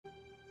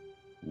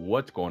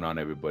What's going on,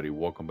 everybody?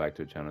 Welcome back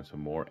to the channel.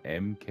 Some more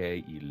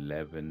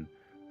MK11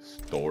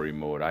 story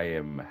mode. I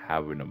am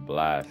having a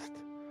blast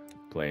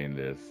playing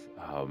this.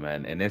 Oh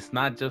man, and it's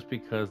not just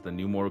because the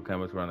new Mortal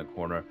Kombat's around the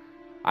corner.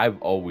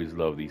 I've always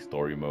loved these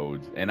story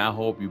modes, and I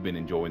hope you've been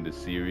enjoying the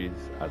series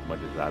as much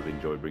as I've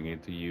enjoyed bringing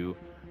it to you.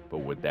 But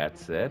with that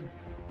said,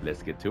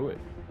 let's get to it.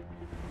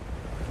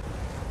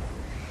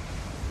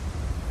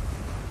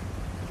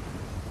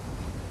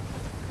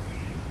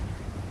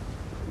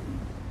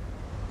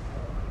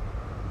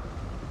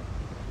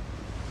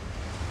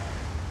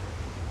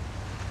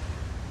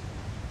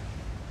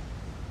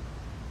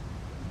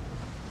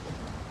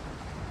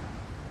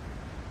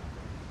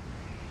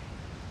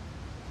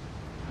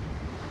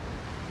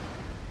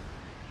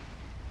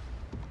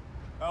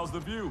 How's the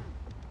view?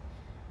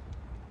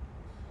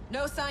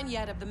 No sign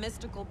yet of the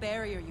mystical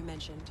barrier you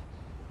mentioned.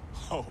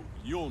 Oh,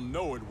 you'll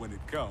know it when it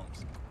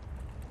comes.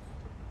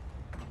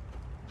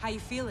 How you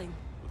feeling?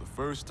 For the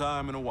first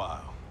time in a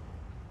while,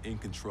 in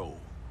control.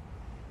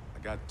 I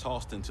got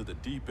tossed into the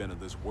deep end of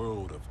this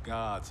world of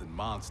gods and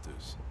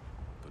monsters.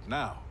 But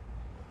now,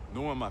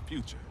 knowing my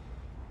future,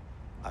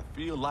 I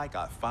feel like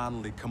I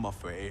finally come up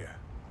for air.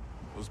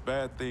 Those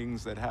bad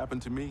things that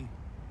happened to me,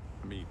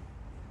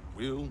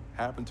 will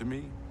happen to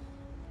me.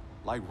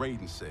 Like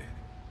Raiden said,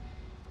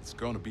 it's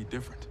gonna be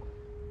different.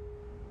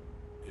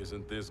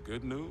 Isn't this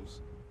good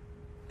news?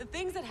 The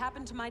things that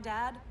happened to my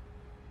dad,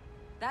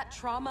 that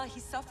trauma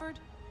he suffered,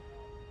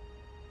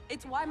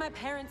 it's why my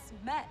parents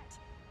met.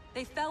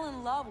 They fell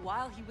in love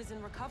while he was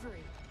in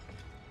recovery.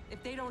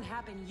 If they don't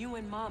happen, you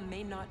and Mom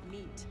may not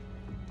meet.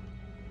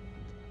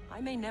 I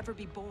may never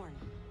be born.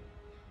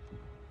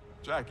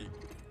 Jacqui,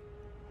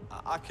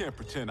 I can't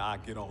pretend I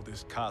get all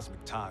this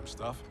cosmic time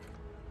stuff.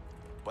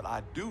 But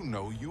I do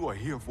know you are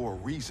here for a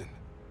reason.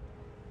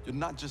 You're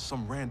not just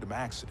some random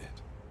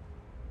accident.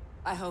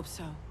 I hope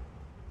so.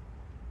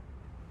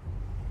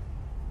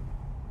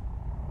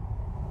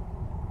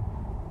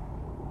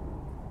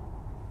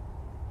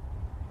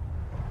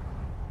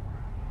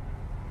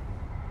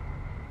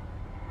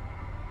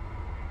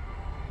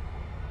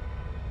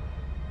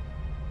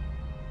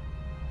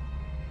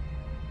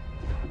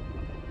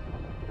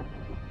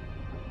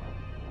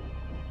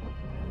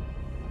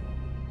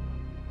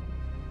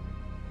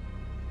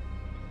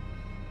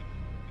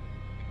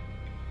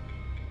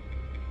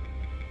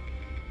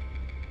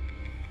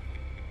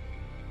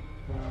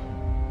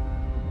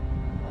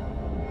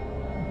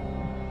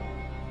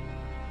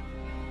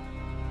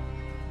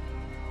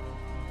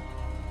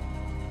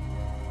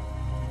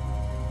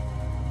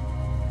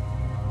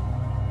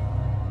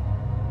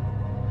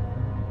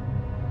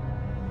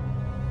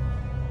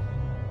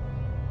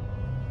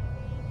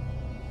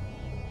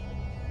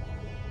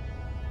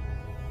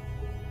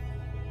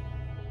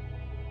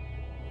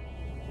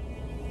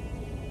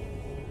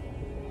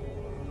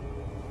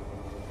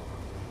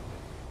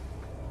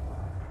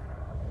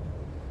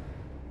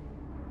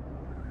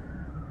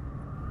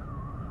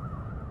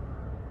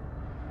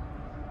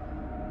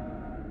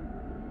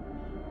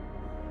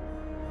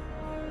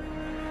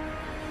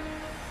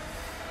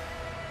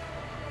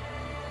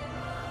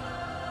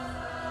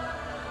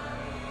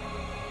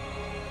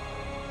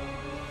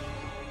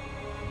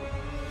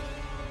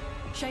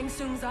 Shang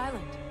Tsung's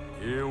island.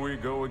 Here we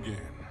go again.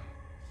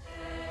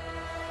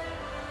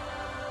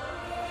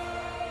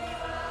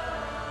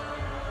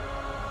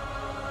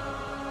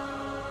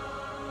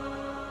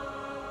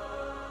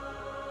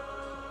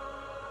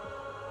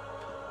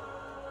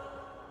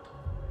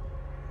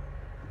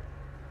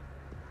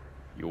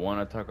 You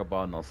want to talk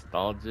about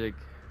nostalgic?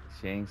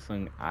 Shang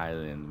Tsung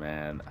Island,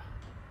 man.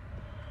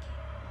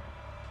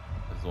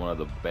 It's one of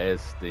the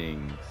best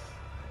things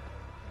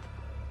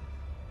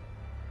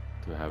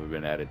to have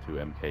been added to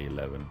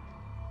MK11.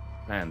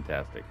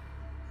 Fantastic.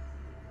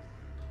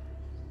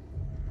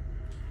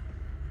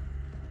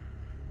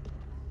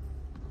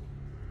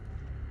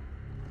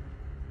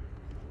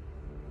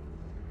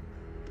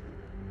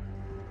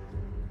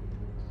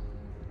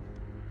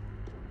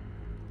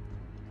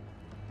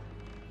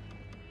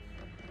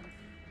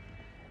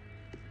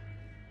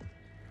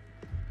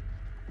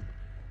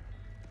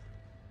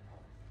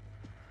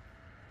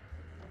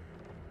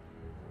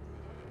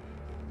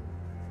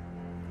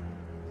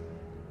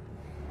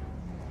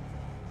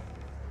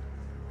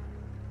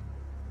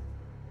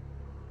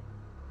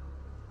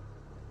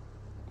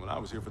 When I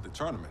was here for the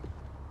tournament,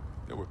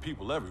 there were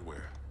people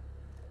everywhere.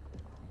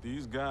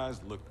 These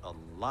guys looked a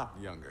lot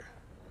younger.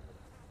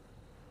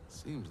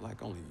 Seems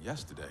like only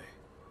yesterday.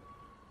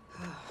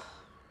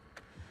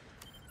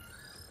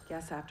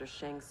 Guess after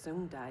Shang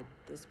Tsung died,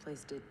 this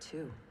place did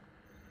too.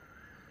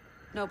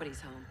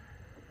 Nobody's home.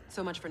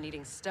 So much for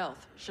needing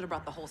stealth. Should have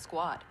brought the whole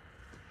squad.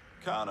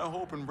 Kinda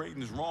hoping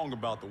Raiden's wrong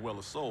about the Well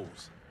of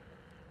Souls.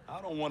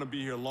 I don't want to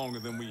be here longer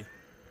than we...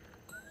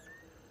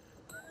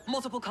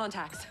 Multiple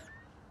contacts.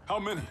 How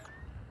many?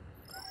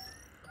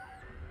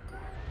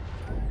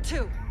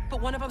 2, but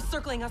one of them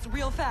circling us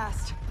real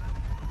fast.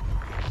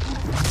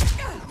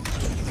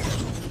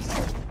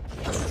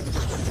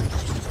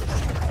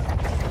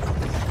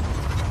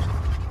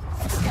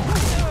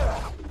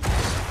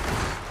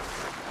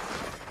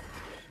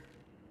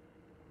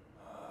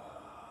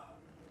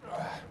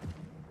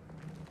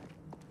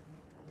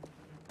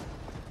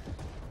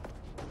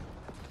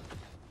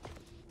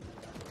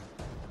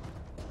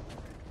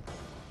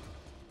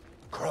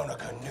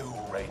 Kronika knew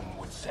Raiden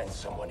would send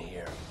someone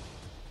here.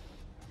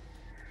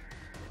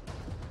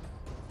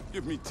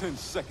 Give me 10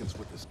 seconds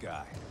with this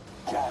guy.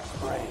 Jacqui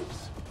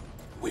Briggs.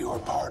 We were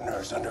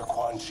partners under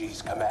Quan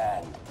Chi's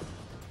command.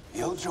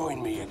 You'll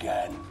join me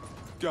again.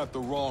 Got the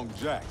wrong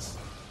Jax.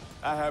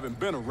 I haven't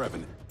been a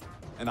revenant,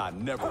 and I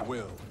never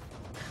will.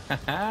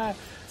 I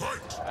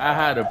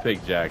had to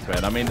pick Jax,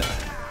 man. I mean,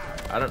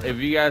 I don't. If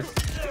you guys,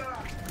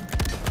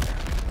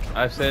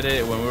 I said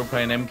it when we were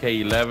playing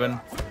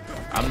MK11.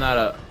 I'm not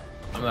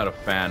a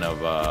fan of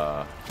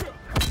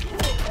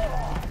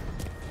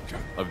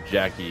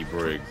Jacqui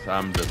Briggs.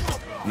 I'm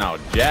just now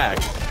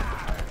Jax.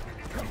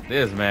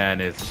 This man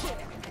is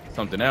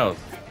something else.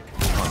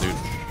 Come on, dude.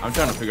 I'm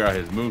trying to figure out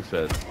his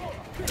moveset.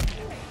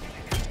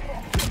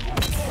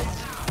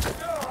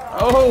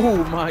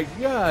 Oh my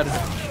god.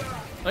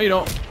 No, you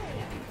don't.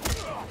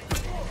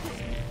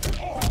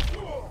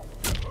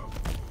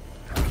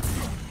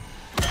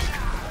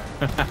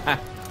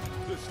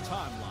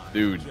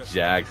 Dude,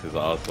 Jax is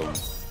awesome.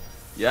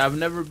 Yeah, I've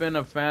never been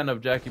a fan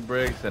of Jacqui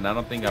Briggs, and I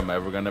don't think I'm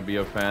ever gonna be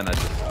a fan. I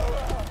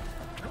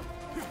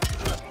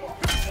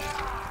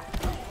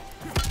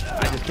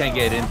just can't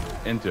get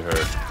into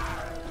her.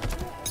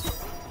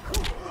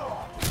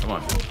 Come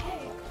on.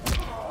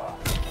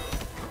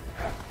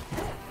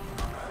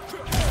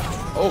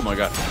 Oh my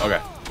god.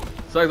 Okay.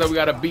 Sucks that we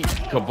gotta beat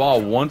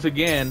Cabal once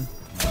again.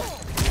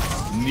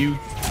 New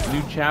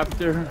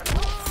chapter.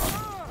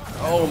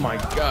 Oh my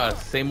god.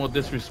 Same old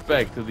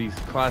disrespect to these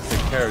classic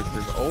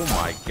characters. Oh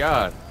my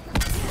god.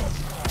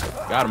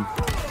 Got him.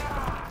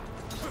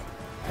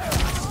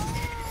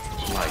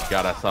 Oh my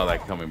god, I saw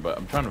that coming, but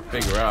I'm trying to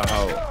figure out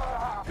how.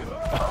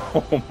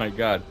 Oh my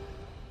god.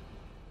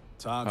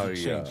 Time to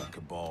change it,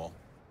 Cabal.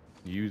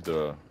 Use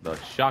the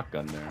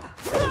shotgun there.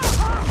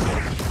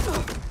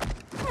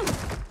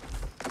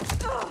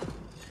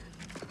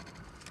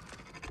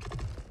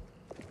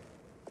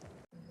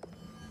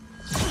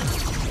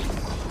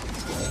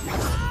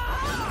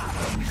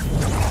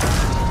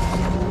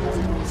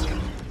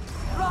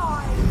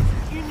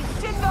 Rise in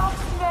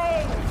Shinnok's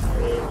name!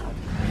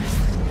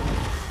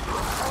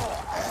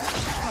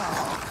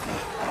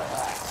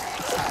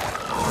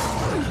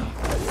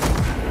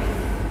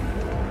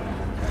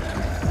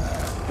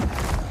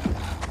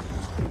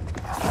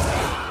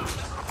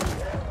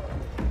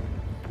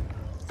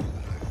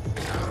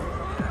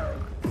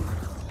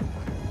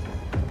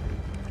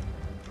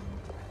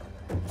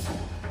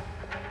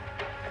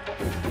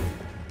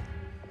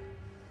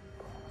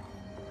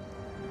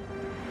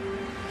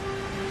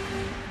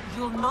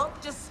 You'll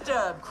not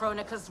disturb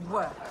Kronika's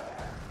work.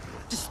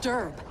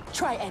 Disturb.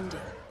 Try ending.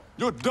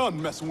 You're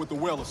done messing with the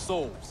Well of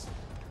Souls.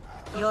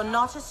 You're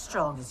not as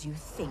strong as you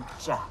think,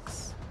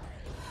 Jax.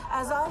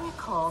 As I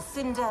recall,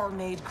 Sindel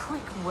made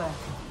quick work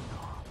of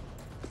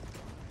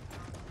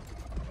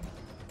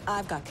you.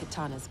 I've got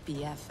Kitana's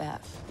BFF.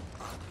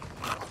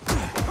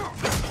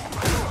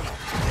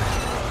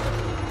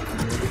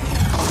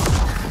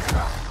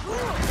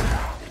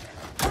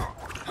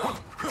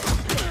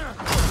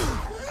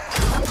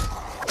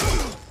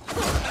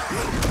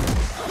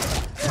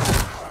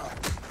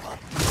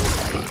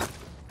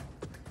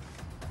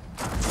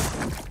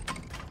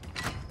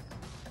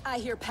 I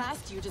hear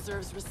past you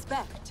deserves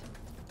respect,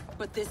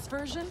 but this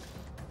version,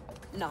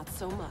 not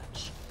so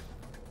much.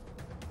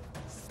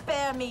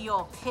 Spare me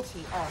your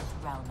pity,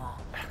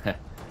 Earthrealmer.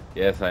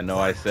 Yes, I know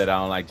I said I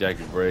don't like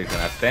Jacqui Briggs,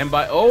 and I stand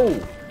by. Oh,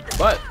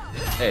 but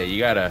hey, you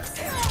gotta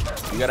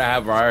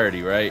have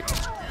variety, right?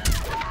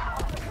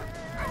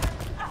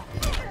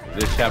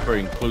 This chapter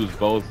includes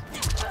both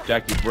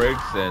Jacqui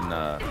Briggs and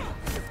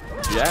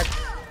Jax.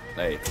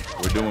 Hey,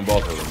 we're doing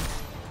both of them.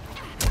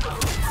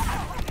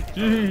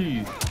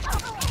 Jeez.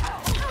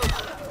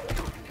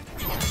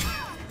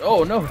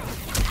 Oh no.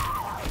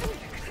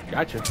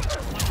 Gotcha.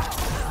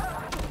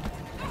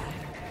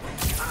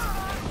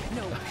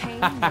 No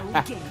pain,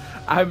 no gain.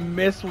 I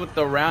missed with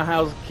the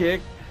roundhouse kick,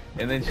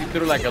 and then she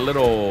threw like a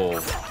little,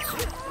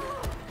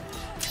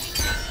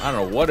 I don't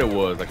know what it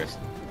was, like a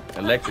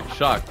electric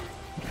shock.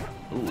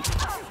 Ooh.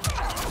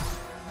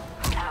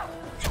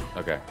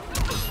 Okay.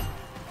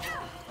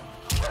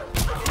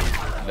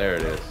 There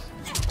it is.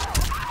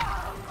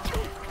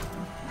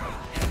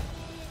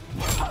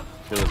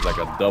 Feels like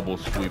a double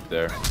sweep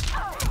there.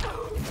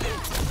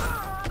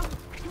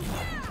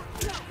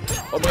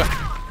 Oh my god.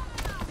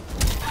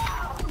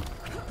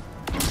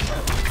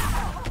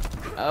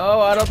 Oh,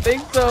 I don't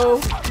think so.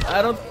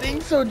 I don't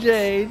think so,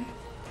 Jade.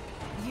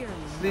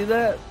 See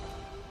that?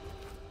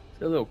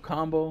 See a little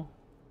combo.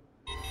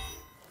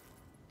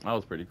 That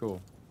was pretty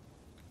cool.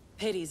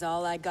 Pity's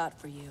all I got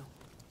for you.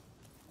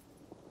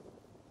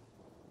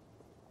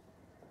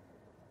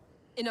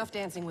 Enough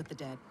dancing with the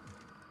dead.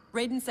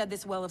 Raiden said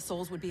this Well of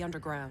Souls would be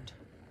underground.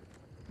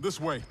 This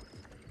way.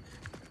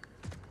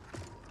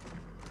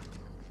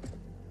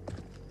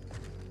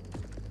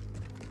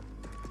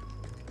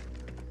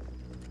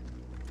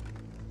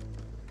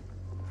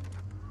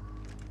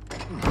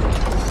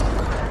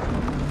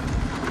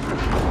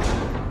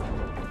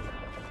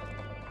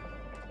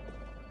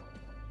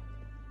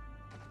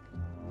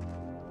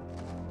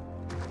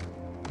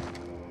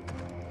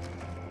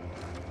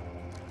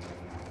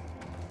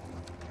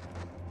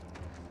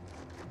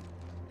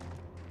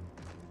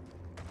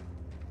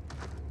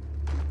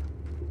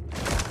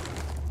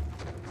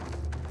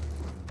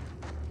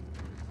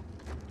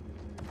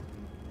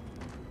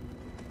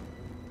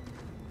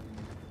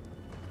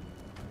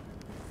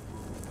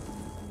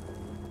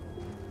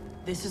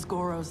 This is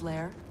Goro's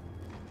lair?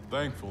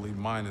 Thankfully,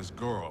 mine is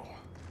Goro.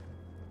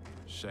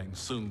 Shang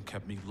Tsung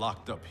kept me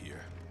locked up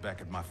here, back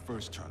at my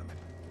first tournament.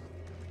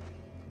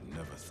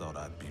 Never thought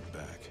I'd be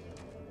back.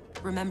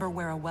 Remember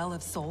where a well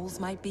of souls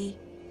might be?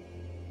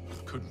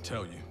 Couldn't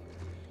tell you.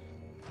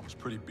 I was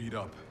pretty beat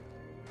up.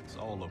 It's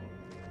all a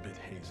bit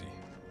hazy.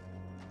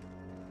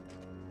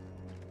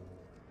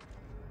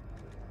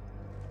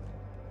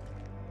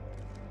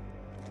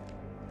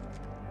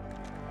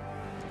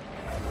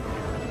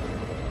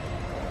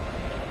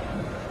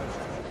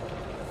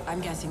 I'm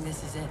guessing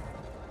this is it.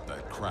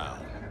 That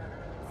crown.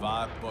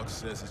 $5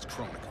 says it's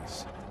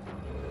Kronika's.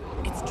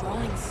 It's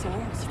drawing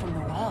souls from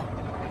the well.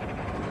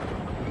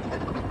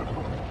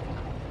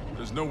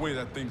 There's no way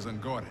that thing's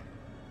unguarded.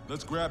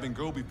 Let's grab and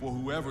go before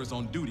whoever's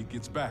on duty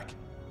gets back.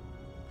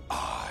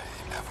 I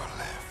never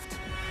left.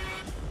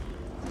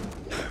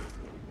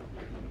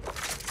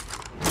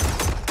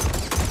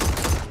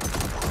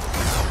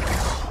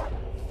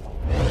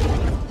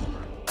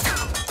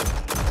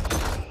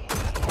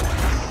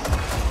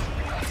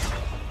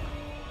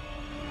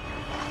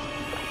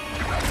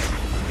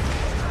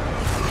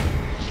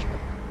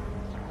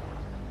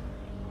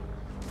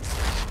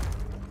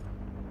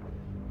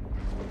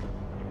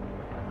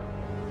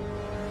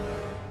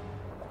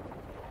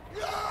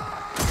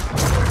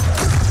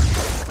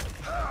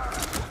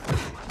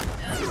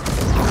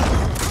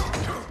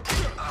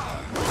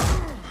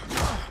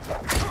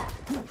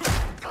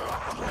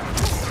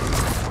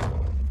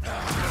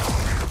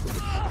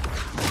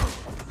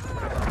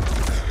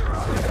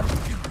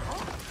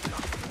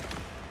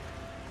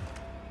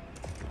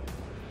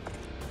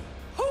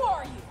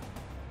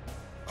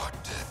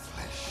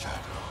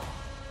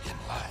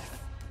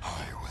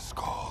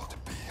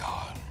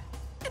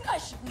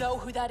 Know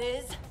who that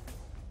is?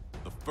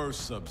 The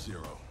first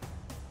Sub-Zero.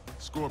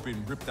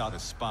 Scorpion ripped out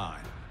his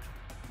spine,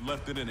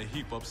 left it in a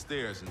heap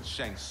upstairs in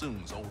Shang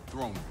Tsung's old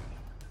throne room.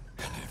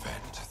 An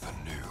event the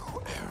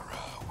new era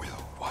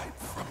will wipe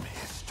from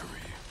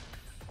history.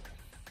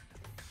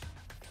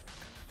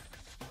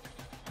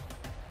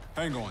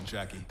 Hang on,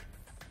 Jacqui.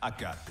 I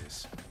got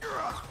this.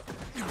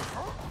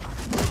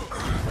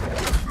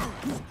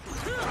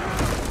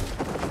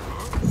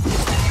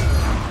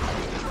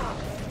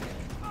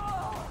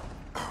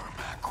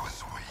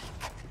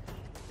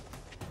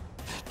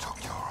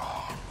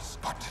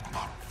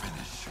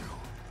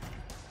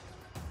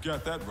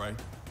 Got that right.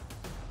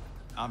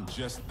 I'm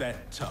just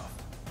that tough.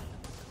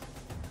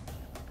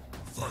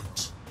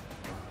 Fight.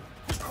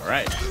 All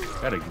right,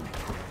 gotta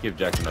give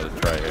Jack another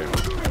try here.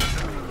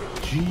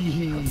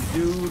 Jeez,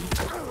 dude,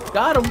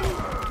 got him.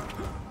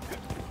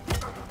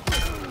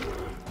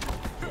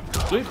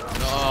 Sweep.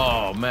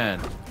 Oh man,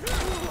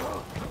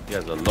 he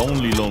has a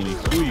lonely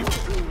sweep.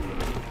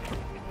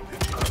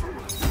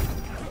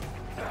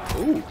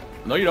 Ooh,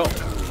 no you don't.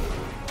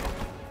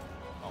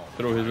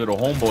 Throw his little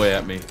homeboy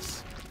at me.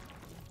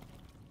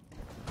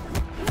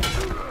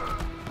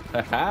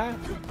 Haha.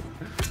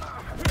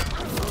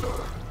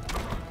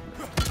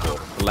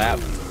 Slap.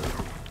 See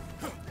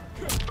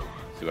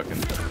if I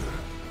can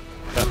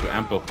try to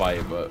amplify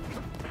it, but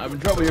I'm in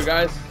trouble here,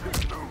 guys.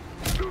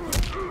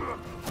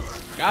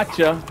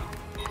 Gotcha.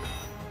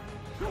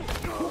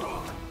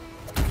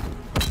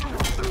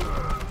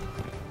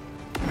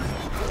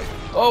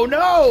 Oh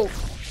no!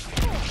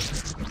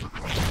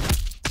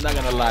 Not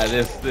gonna lie,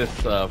 this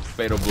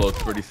fatal blow is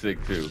pretty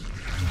sick too.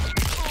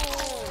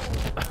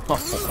 Oh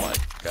my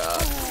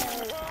god.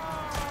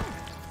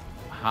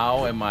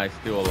 How am I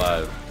still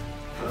alive?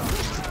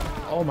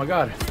 Oh my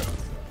god.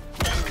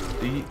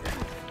 I'm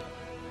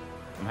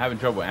having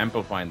trouble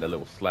amplifying the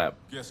little slap.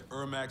 Guess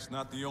Ermac's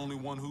not the only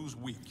one who's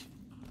weak.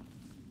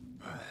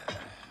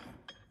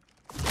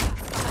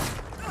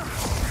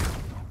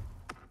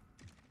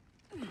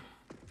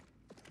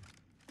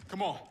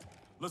 Come on,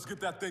 let's get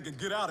that thing and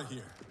get out of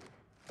here.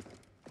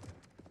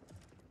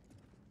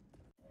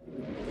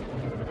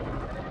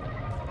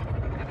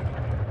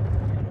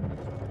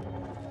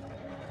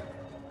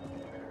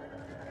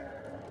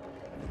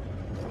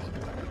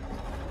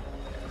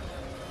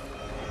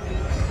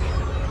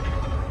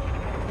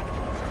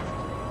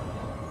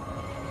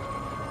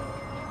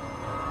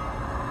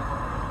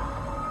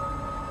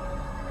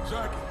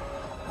 Jacqui,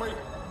 wait.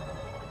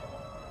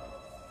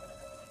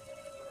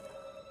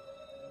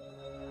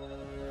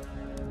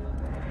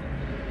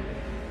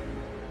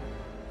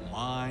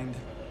 Mind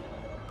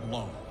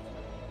blown.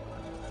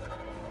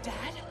 Dad?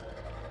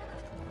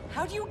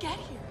 How'd you get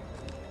here?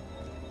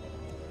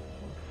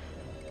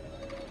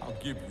 I'll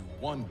give you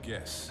one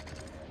guess.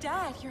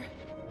 Dad,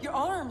 your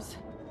arms.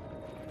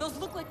 Those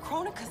look like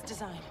Kronika's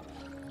design.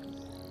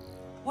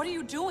 What are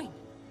you doing?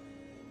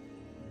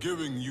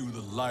 Giving you the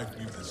life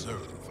you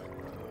deserve.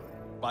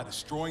 By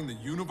destroying the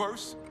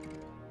universe,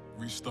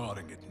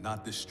 restarting it,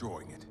 not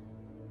destroying it.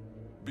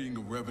 Being a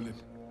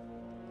revenant,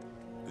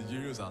 the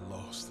years I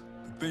lost,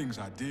 the things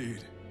I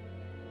did.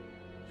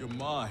 Your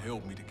ma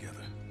held me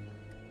together,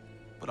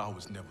 but I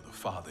was never the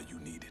father you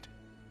needed.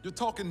 You're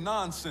talking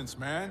nonsense,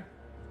 man.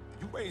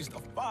 You raised a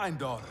fine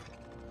daughter.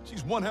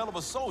 She's one hell of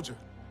a soldier.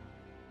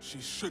 She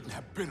shouldn't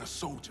have been a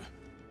soldier.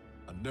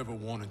 I never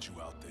wanted you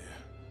out there,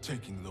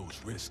 taking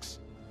those risks.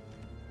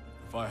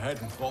 If I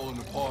hadn't fallen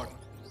apart,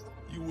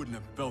 you wouldn't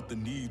have felt the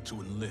need to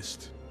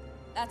enlist.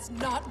 That's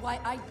not why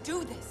I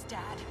do this,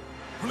 Dad.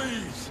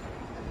 Please!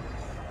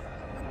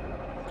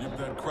 Give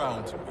that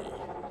crown to me.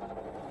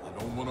 I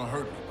don't want to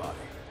hurt anybody.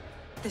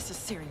 This is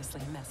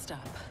seriously messed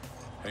up.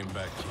 Hang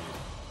back, kid.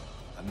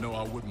 I know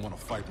I wouldn't want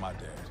to fight my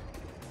dad.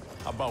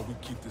 How about we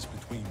keep this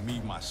between me,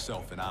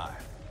 myself, and I?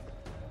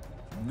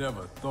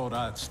 Never thought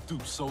I'd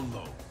stoop so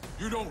low.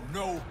 You don't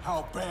know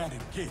how bad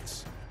it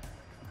gets.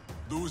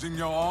 Losing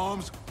your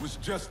arms was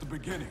just the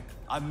beginning.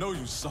 I know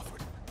you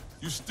suffered.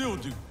 You still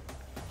do.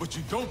 But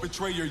you don't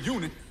betray your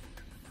unit.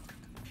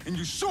 And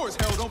you sure as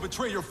hell don't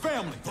betray your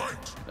family.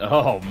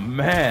 Oh,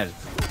 man.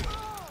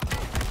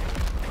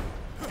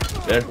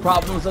 There's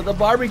problems at the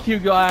barbecue,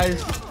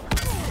 guys.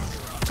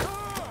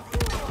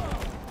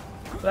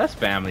 That's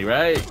family,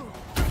 right?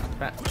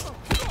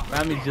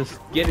 Family just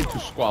get into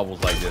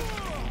squabbles like this.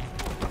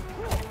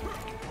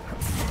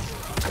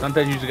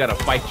 Sometimes you just gotta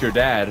fight your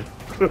dad.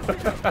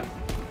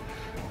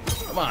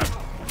 Come on.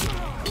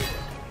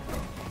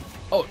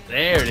 Oh,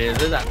 there it is.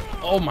 There's that.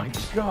 Oh my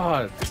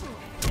god.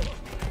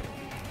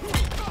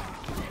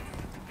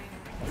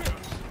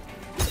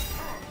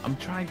 I'm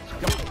trying to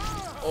go.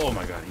 Oh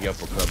my god, he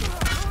uppercut me.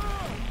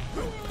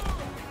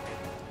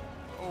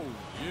 Oh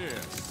yeah,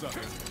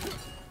 sucker.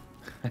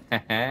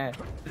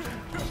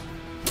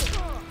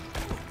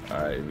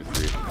 Alright, let me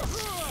see.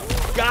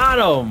 Got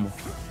him!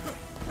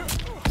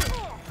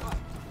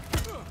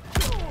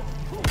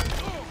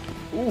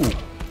 Ooh.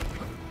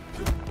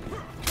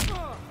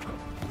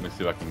 Let me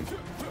see if I can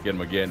get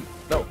him again.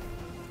 No.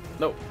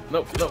 No,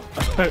 no, no.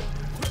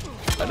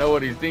 I know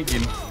what he's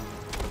thinking.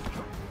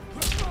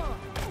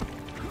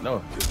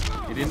 No,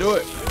 he didn't do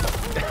it.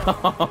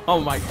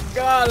 Oh my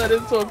god, that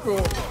is so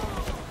cool.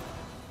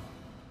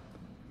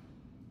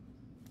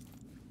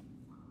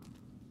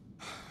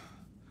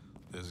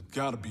 There's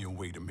gotta be a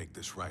way to make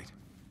this right.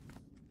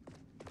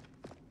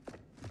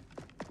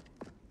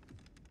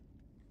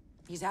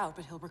 He's out,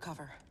 but he'll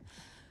recover.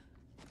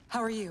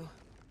 How are you?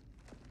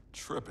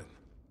 Tripping.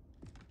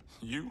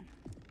 You?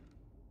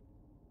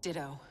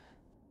 Ditto.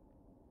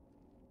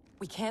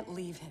 We can't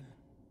leave him.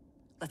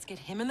 Let's get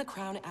him and the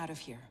crown out of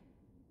here.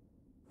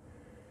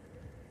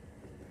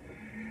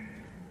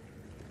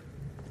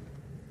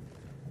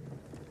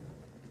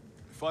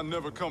 If I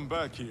never come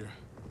back here,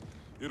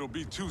 it'll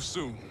be too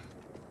soon.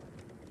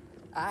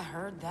 I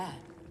heard that.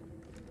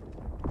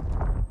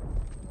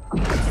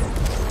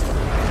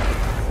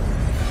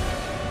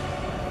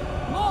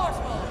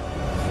 Mortal!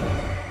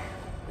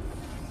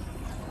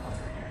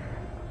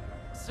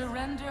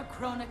 Surrender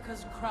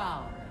Kronika's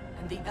crown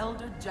and the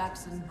Elder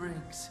Jacqui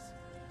Briggs.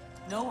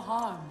 No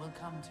harm will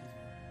come to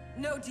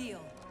you. No deal.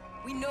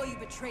 We know you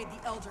betrayed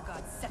the Elder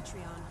God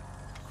Cetrion.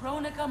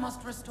 Kronika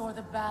must restore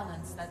the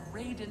balance that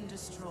Raiden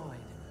destroyed.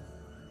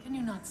 Can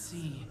you not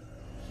see?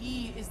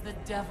 He is the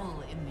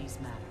devil in these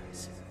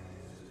matters.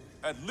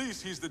 At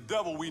least he's the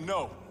devil we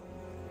know.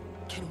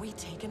 Can we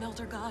take an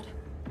Elder God?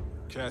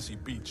 Cassie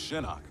beat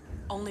Shinnok.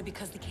 Only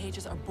because the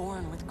cages are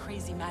born with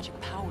crazy magic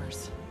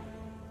powers.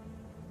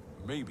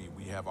 Maybe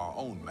we have our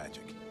own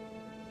magic.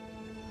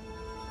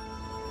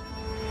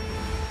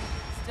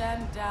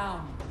 Stand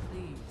down,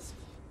 please.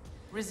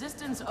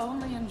 Resistance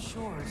only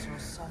ensures your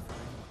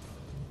suffering.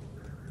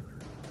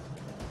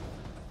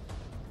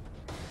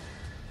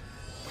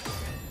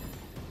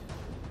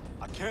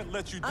 I can't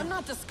let you do— I'm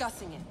not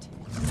discussing it.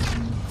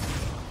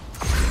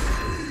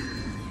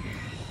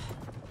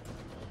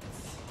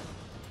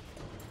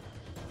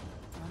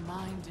 Your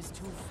mind is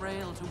too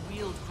frail to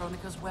wield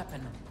Kronika's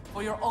weapon.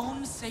 For your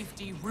own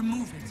safety,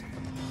 remove it.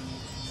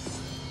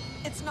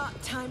 It's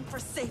not time for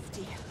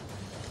safety.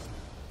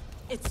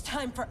 It's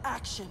time for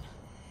action.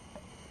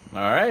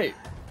 All right.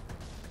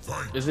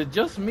 Is it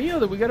just me, or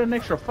that we got an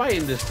extra fight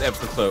in this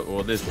episode?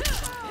 Or this?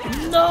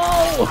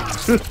 No!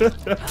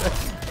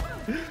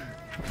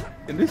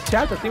 In this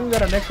chapter, I think we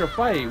got an extra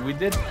fight. We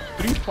did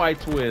 3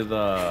 fights with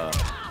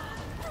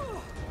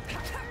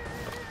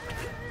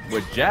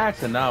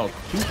Jax, and now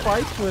 2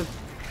 fights with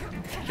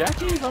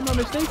Jacqui, if I'm not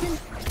mistaken.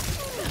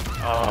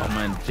 Oh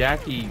man,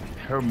 Jacqui,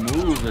 her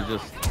moves are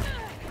just,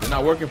 they're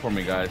not working for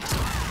me, guys.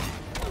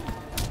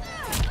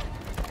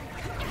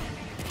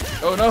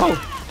 Oh no!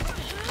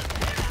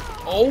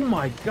 Oh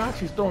my god,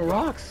 she's throwing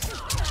rocks.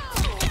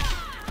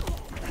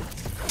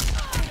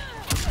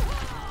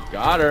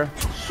 Got her.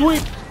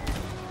 Sweep!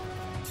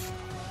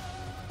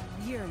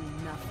 You're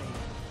nothing.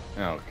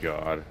 Oh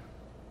god.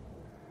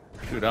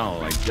 Dude, I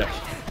don't like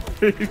Jacqui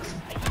Briggs.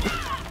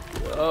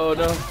 Oh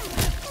no.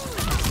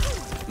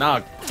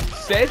 Nah,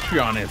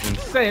 Cetrion is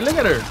insane. Look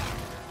at her.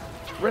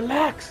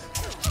 Relax.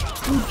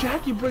 Dude,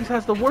 Jacqui Briggs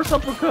has the worst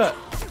uppercut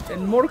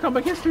in Mortal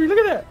Kombat history. Look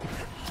at that.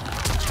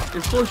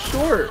 It's so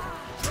short.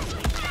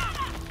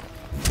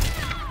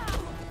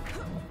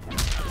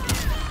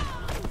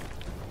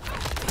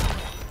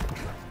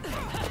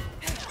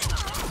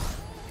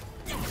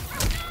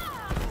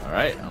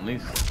 Alright, at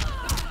least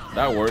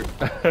that worked.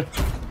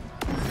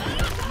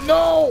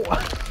 No!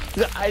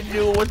 I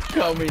knew what's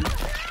coming.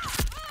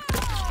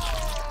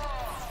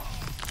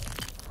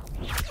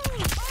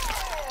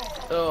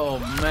 Oh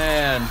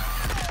man.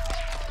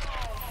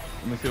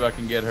 Let me see if I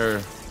can get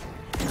her.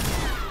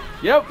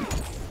 Yep.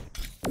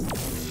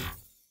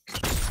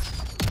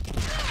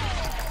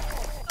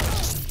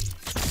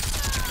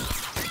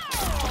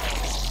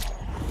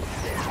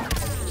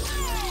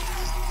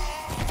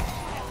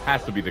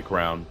 Has to be the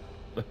crown.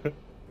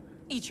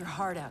 Eat your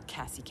heart out,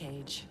 Cassie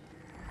Cage.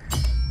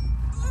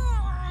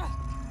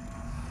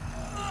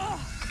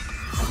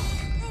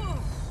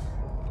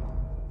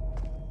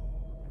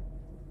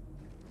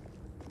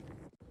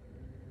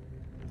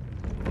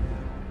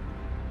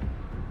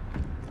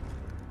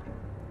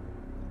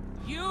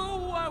 You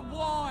were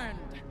warned.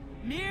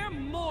 Mere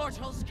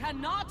mortals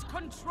cannot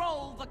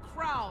control the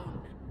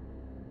crown.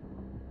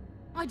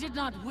 I did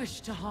not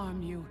wish to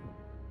harm you,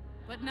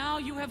 but now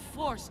you have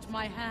forced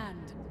my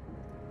hand.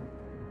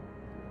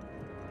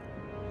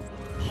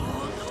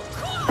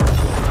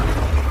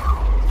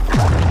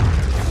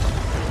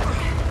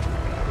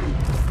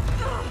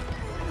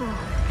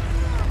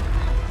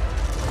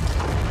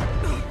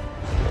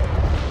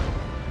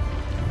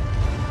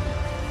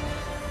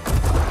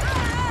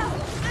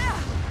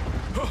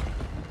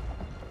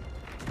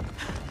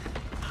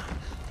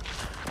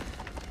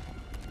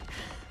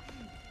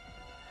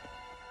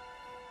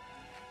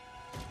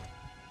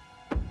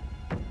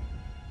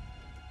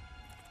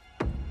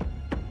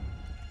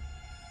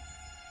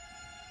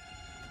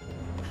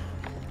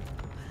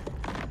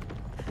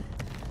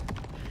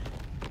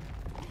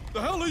 The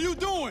hell are you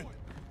doing?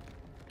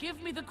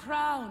 Give me the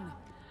crown,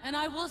 and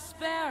I will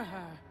spare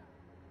her.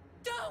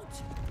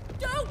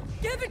 Don't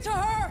give it to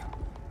her!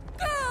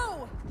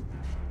 Go!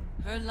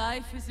 Her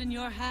life is in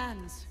your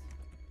hands.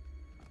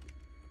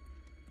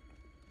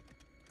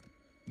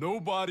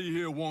 Nobody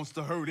here wants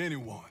to hurt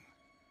anyone.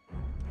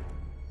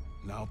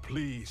 Now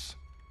please,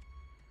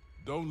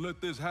 don't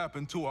let this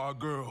happen to our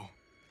girl.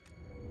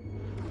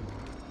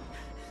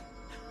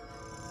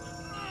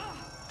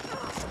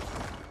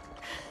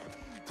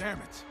 Damn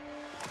it.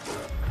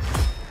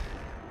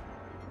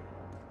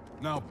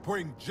 Now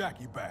bring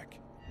Jacqui back.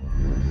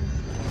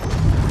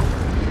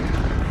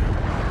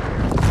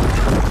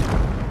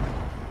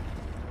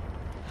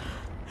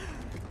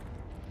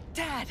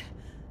 Dad!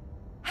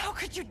 How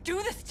could you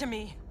do this to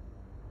me?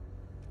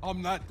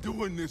 I'm not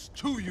doing this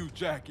to you,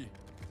 Jacqui.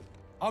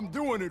 I'm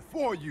doing it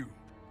for you.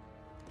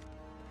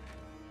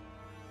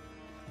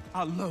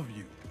 I love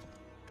you.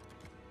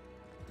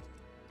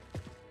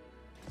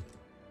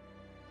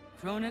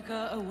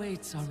 Kronika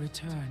awaits our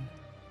return.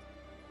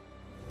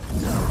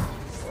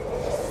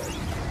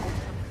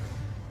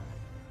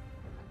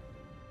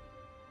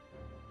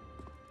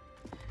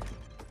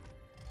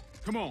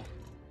 Come on.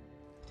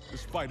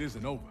 This fight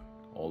isn't over.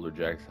 Older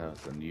Jack's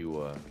house, a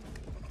new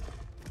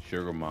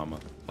sugar mama.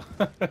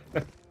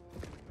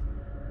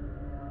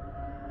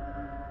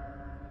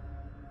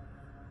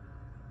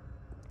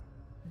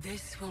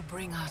 This will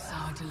bring us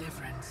our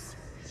deliverance.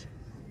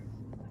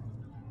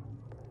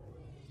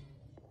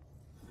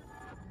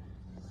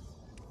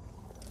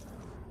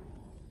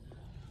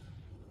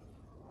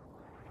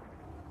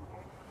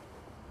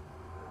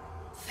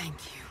 Thank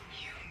you.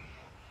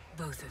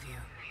 Both of you.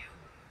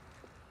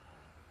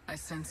 I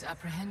sense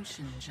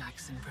apprehension,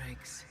 Jacqui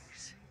Briggs.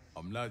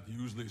 I'm not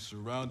usually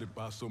surrounded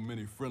by so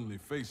many friendly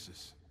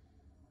faces.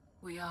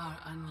 We are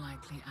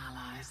unlikely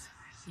allies,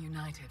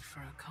 united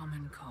for a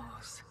common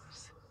cause.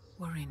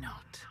 Worry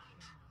not.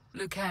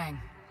 Liu Kang,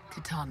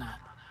 Kitana,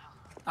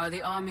 are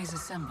the armies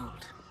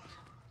assembled?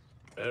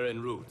 They're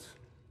en route.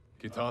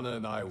 Kitana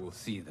and I will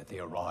see that they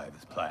arrive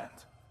as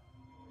planned.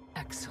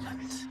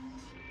 Excellent.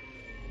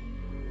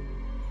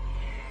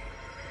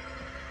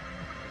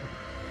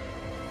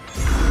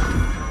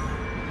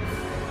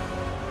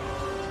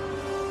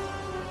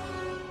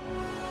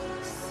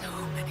 So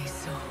many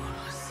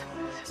souls,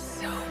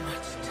 so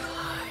much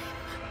time.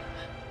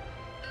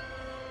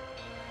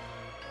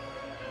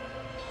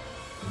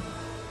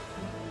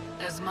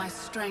 As my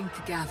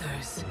strength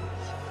gathers,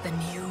 the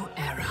new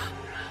era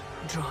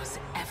draws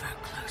ever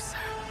closer.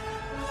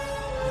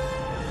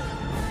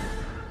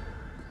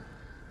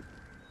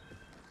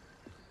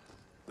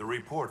 The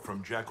report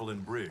from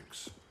Jacqui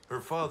Briggs. Her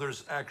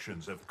father's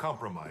actions have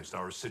compromised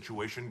our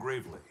situation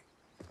gravely.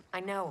 I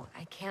know.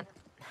 I can't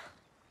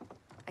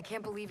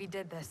believe he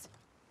did this.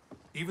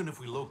 Even if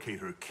we locate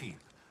her keep,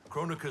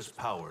 Kronika's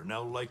power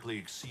now likely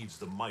exceeds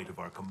the might of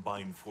our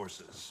combined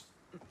forces.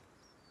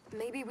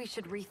 Maybe we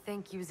should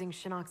rethink using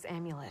Shinnok's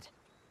amulet.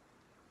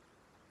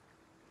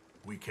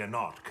 We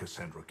cannot,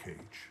 Cassandra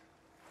Cage.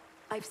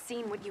 I've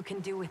seen what you can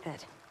do with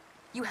it.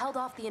 You held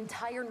off the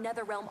entire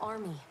NetherRealm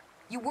army.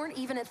 You weren't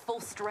even at full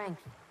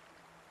strength.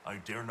 I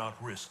dare not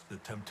risk the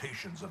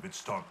temptations of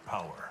its dark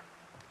power.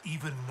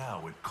 Even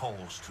now it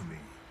calls to me.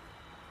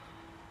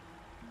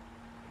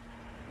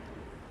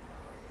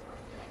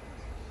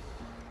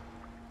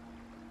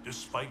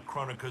 Despite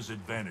Kronika's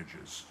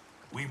advantages,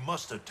 we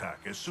must attack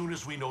as soon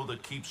as we know the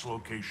keep's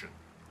location.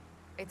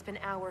 It's been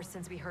hours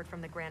since we heard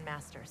from the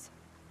Grandmasters.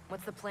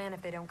 What's the plan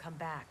if they don't come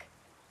back?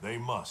 They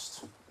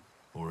must,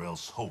 or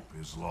else hope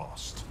is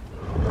lost.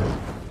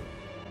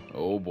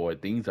 Oh boy,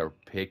 things are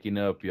picking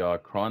up, y'all.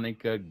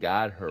 Kronika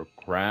got her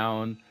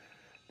crown.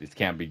 This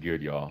can't be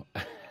good, y'all.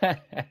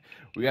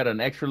 We got an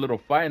extra little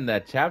fight in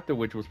that chapter,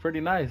 which was pretty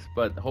nice.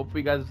 But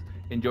hopefully you guys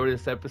enjoyed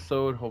this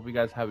episode. Hope you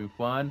guys having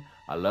fun.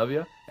 I love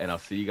you, and I'll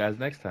see you guys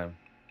next time.